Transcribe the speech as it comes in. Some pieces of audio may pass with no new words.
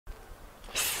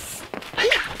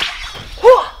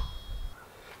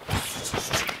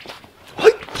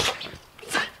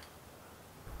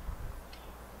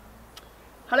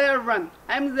everyone,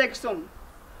 I'm Jackson.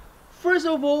 First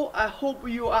of all, I hope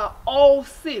you are all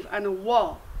safe and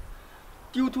well.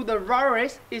 Due to the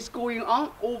virus is going on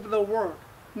over the world,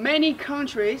 many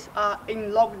countries are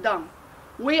in lockdown.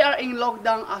 We are in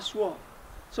lockdown as well.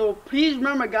 So please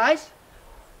remember guys,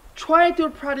 try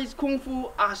to practice Kung Fu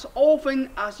as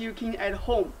often as you can at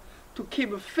home to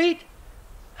keep fit,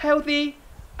 healthy,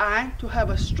 and to have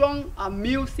a strong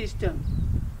immune system.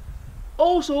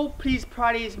 Also, please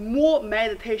practice more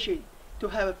meditation to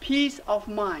have a peace of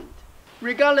mind.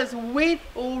 Regardless with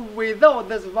or without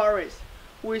this virus,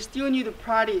 we still need to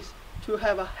practice to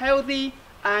have a healthy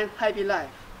and happy life.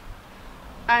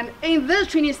 And in this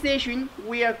training session,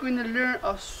 we are going to learn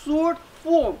a sword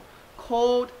form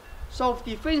called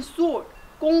self-defense sword,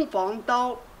 Gong Fang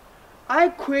Dao. I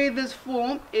created this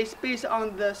form is based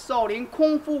on the Shaolin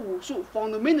Kung-Fu Wushu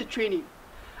fundamental training.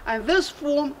 And this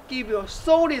form gives you a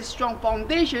solid, strong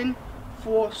foundation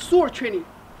for sword training.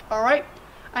 Alright?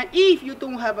 And if you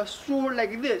don't have a sword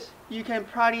like this, you can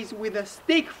practice with a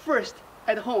stick first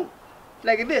at home.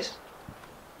 Like this.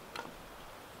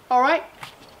 Alright?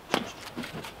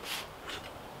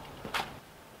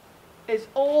 It's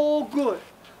all good.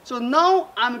 So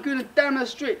now I'm going to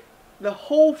demonstrate the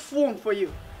whole form for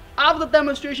you. After the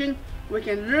demonstration, we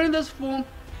can learn this form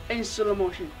in slow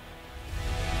motion.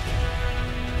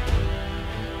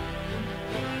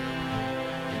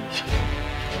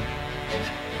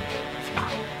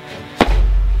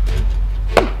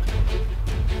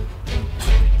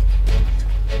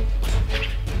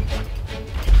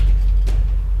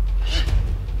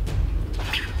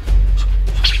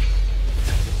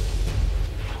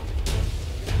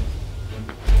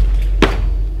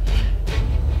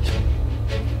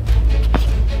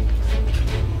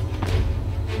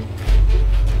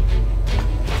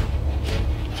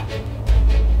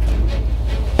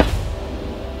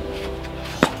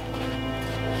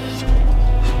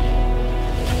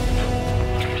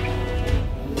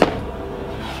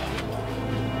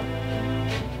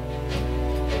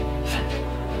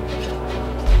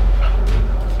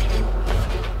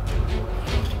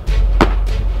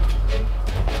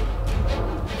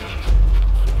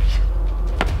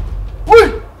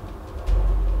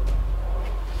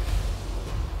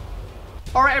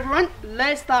 Alright everyone,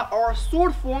 let's start our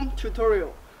sword form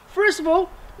tutorial. First of all,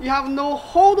 you have to know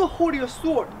how to hold your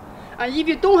sword. And if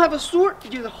you don't have a sword, you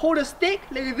just hold a stick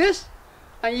like this.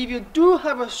 And if you do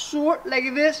have a sword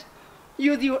like this,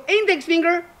 use your index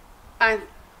finger and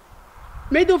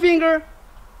middle finger,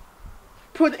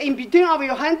 put in between of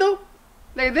your handle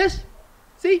like this.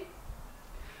 See?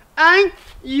 And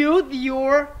use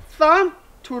your thumb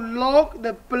to lock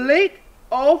the blade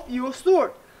of your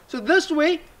sword. So this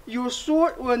way, your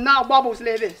sword will not wobble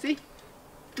like this. See?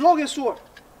 Lock your sword.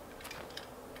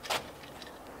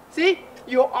 See?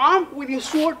 Your arm with your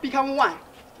sword become one.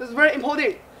 That's very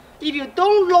important. If you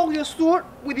don't lock your sword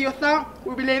with your thumb, it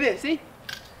will be like this. See?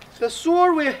 The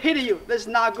sword will hit you. That's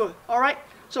not good. Alright?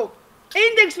 So,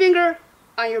 index finger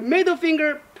and your middle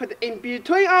finger put in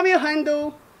between of your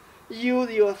handle.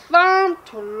 Use your thumb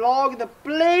to lock the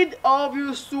blade of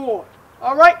your sword.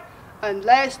 Alright? And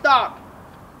let's start.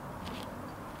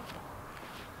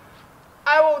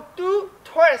 I will do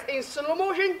twice in slow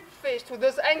motion, face to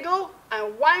this angle,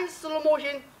 and one slow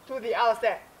motion to the other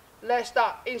side. Let's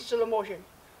start in slow motion.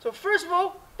 So first of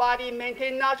all, body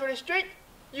maintain naturally straight.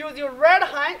 Use your right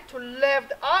hand to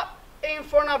lift up in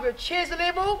front of your chest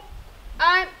level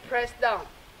and press down.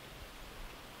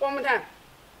 One more time.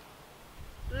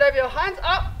 Lift your hands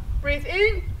up, breathe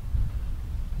in,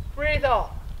 breathe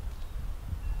out.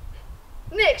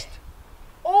 Next,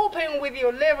 open with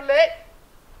your left leg.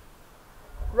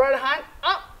 Right hand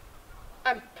up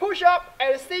and push up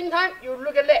at the same time you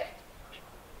look at left.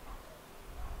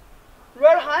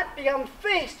 Right hand become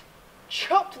face,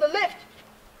 chop to the left.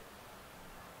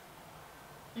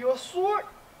 Your sword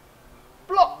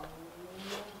block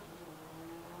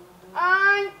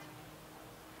and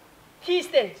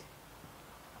T-stance.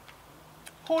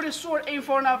 Hold the sword in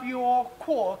front of your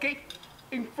core, okay?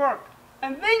 In front.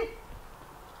 And then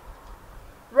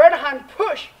right hand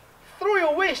push through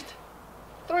your waist.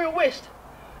 Through your waist,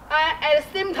 and at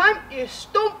the same time you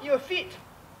stomp your feet.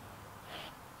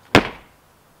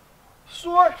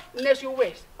 Sword next your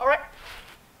waist. Alright?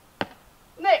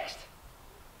 Next,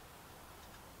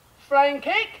 flying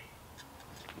kick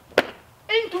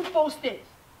into full stance.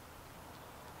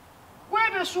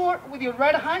 Grab your sword with your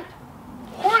right hand,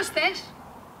 horse stance.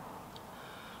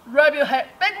 Wrap your head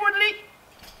backwardly.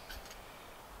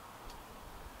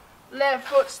 Left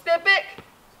foot step back.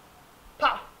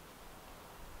 Pow.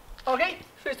 Okay,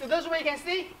 face to this way you can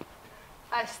see.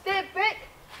 I step back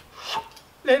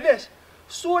like this.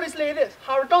 Sword is like this,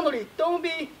 horizontally. Don't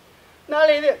be not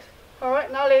like this. All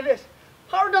right, not like this.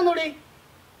 Horizontally.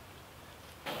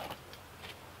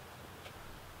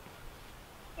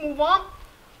 Move on.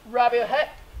 Wrap your head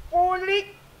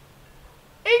forwardly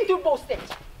into both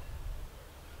stance.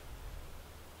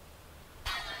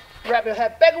 Wrap your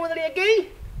head backwardly again.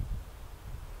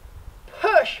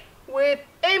 Push with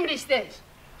empty stance.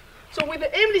 So with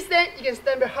the empty stance, you can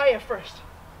stand higher first.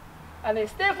 And then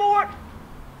step forward.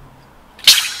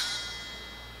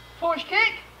 Push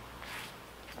kick.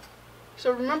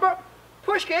 So remember,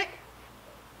 push kick,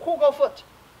 hook of foot.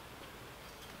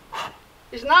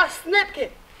 It's not snap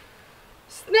kick.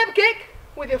 Snap kick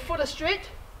with your foot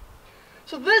straight.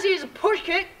 So this is push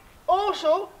kick.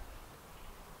 Also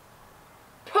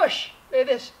push like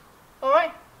this. All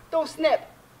right? Don't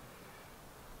snap.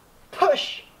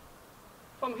 Push.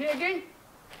 From here again.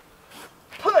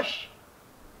 Push.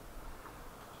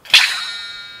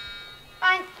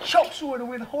 And chop sword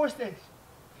with horse stance.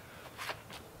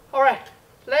 All right.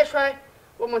 Let's try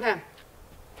one more time.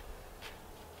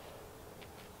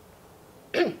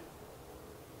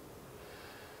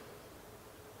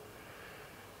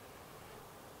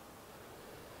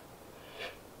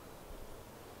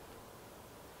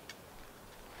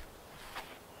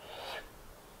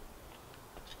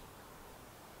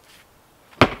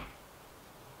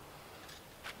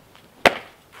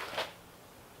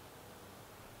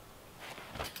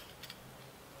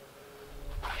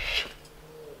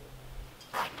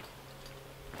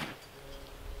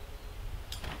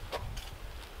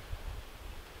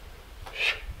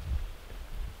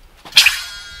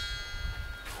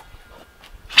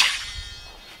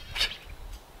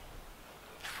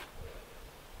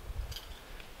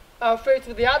 Face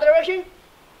to the other direction.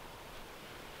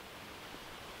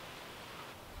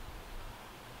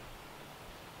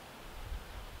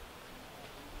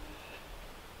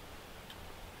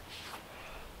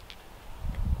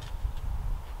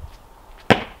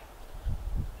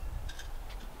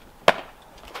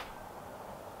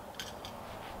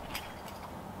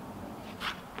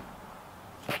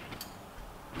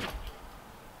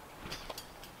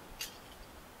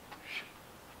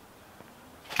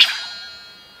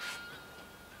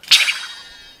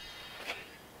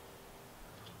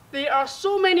 There are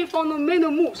so many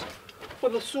fundamental moves for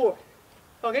the sword.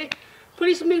 Okay?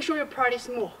 Please make sure you practice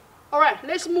more. Alright,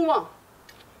 let's move on.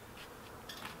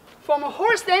 From a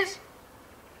horse stance,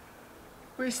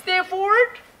 we step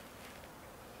forward,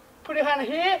 put your hand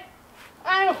here,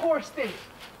 and horse stance.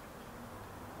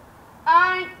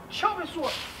 And chop the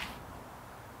sword.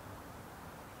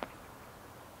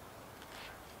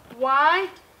 1,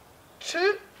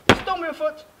 2, stomp your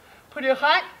foot, put your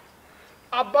hand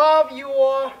above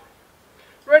your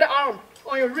right arm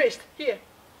on your wrist here.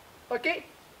 Okay?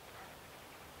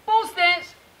 Both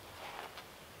stance,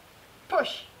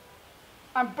 push,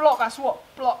 and block as well.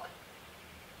 Block.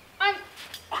 And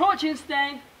crouching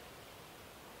stand.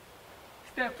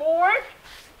 Step forward.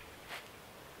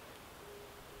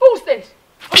 Both stance.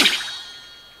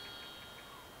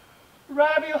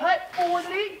 Wrap your head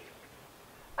forwardly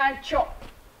and chop.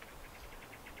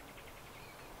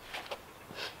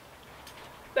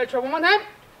 Let's try one more time.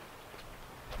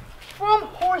 From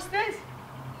horse stance.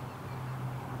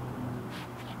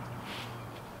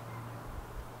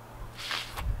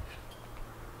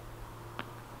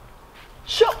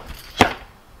 Chop. Chop.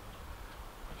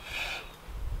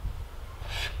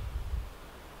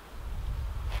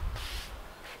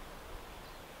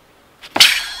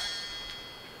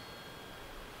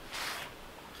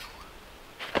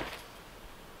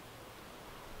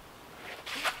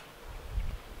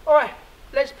 All right.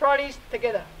 Let's practice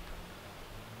together.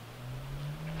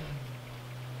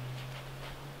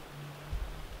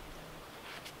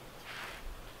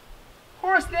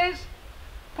 Horse stance.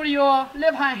 Put your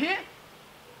left hand here.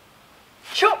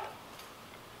 Chop.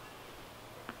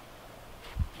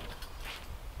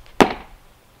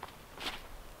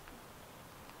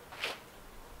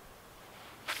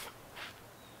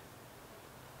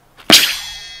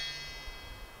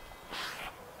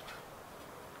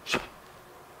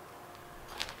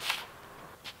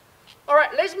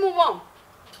 Alright, let's move on.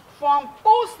 From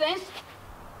both stance,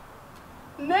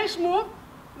 next move,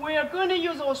 we are going to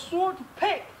use our sword to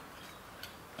pick.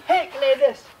 Pick like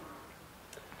this.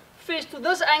 Face to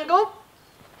this angle.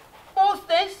 Both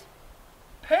stance,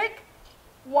 pick.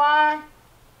 1,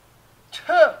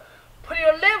 2. Put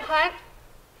your left hand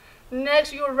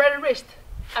next to your right wrist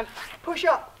and push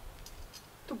up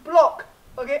to block,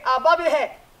 okay, above your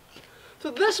head.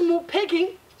 So this move,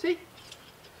 picking, see?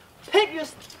 Pick your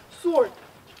sword.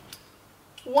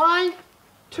 1,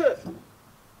 2.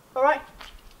 Alright?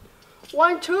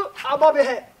 1, 2, above your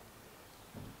head.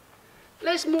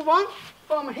 Let's move on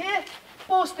from here,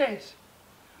 4 steps.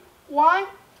 1,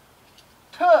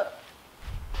 2.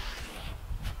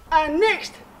 And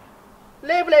next,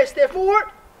 left leg step forward.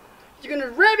 You're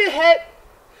gonna wrap your head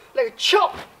like a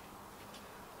chop.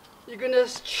 You're gonna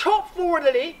chop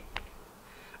forwardly.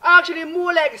 Actually,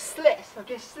 more like a slash.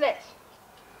 Okay, slash.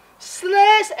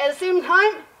 Slash at the same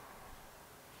time.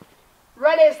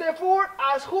 Right leg step forward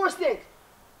as horse stance.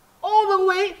 All the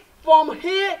way from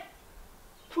here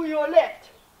to your left.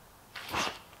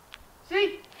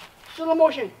 See? Slow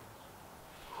motion.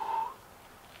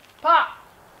 Pa.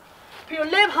 Put your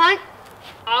left hand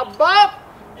above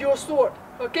your sword.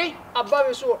 Okay? Above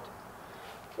your sword.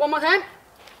 One more time.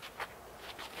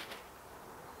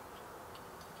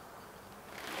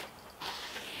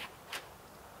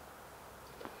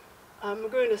 I'm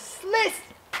going to slash.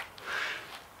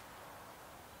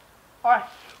 Alright,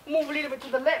 move a little bit to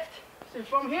the left. So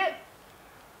from here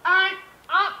and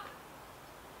up.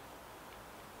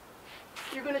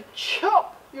 You're going to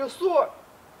chop your sword.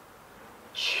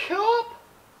 Chop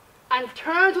and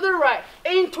turn to the right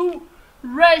into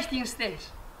resting stance.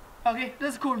 Okay,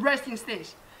 this is called resting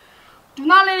stance. Do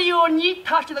not let your knee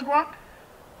touch the ground.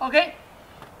 Okay,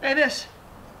 like this.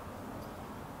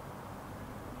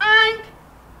 And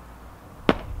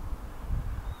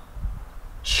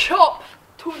chop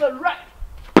to the right.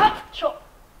 Up, chop.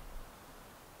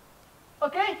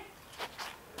 Okay?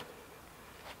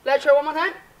 Let's try one more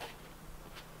time.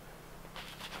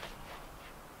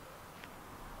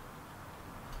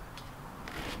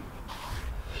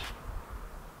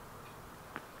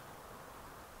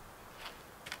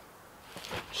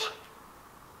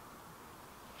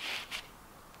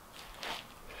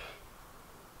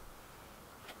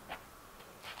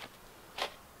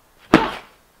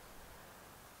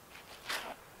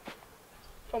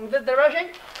 From this direction.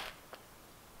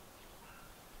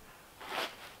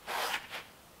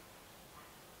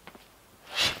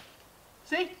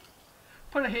 See?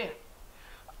 Put it here.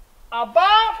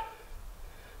 Above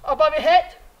your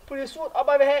head. Put your sword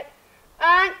above your head.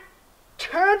 And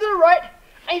turn to the right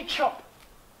and chop.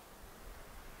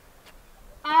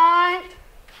 And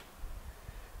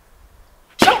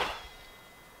chop.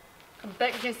 Come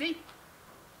back, you can see.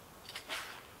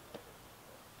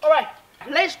 Alright.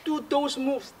 Let's do those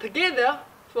moves together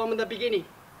from the beginning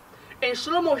in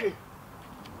slow motion.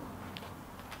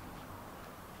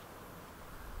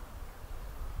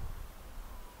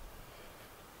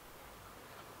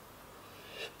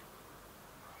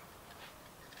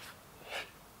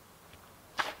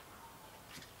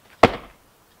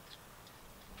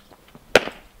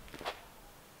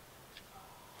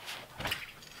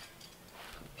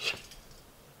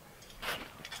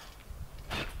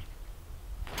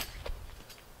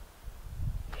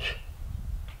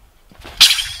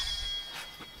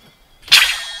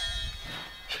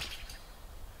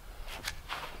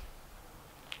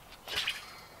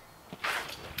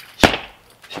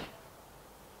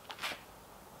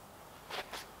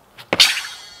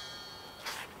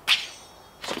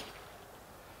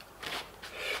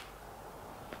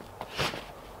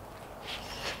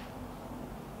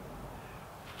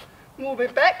 Move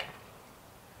it back.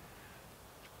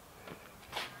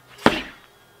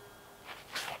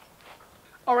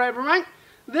 Alright everyone,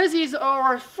 this is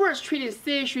our first training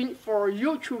session for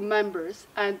YouTube members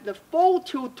and the full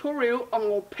tutorial on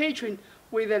our Patreon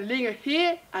with a link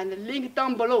here and a link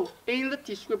down below in the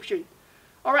description.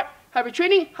 Alright, happy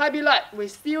training, happy life. We'll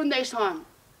see you next time.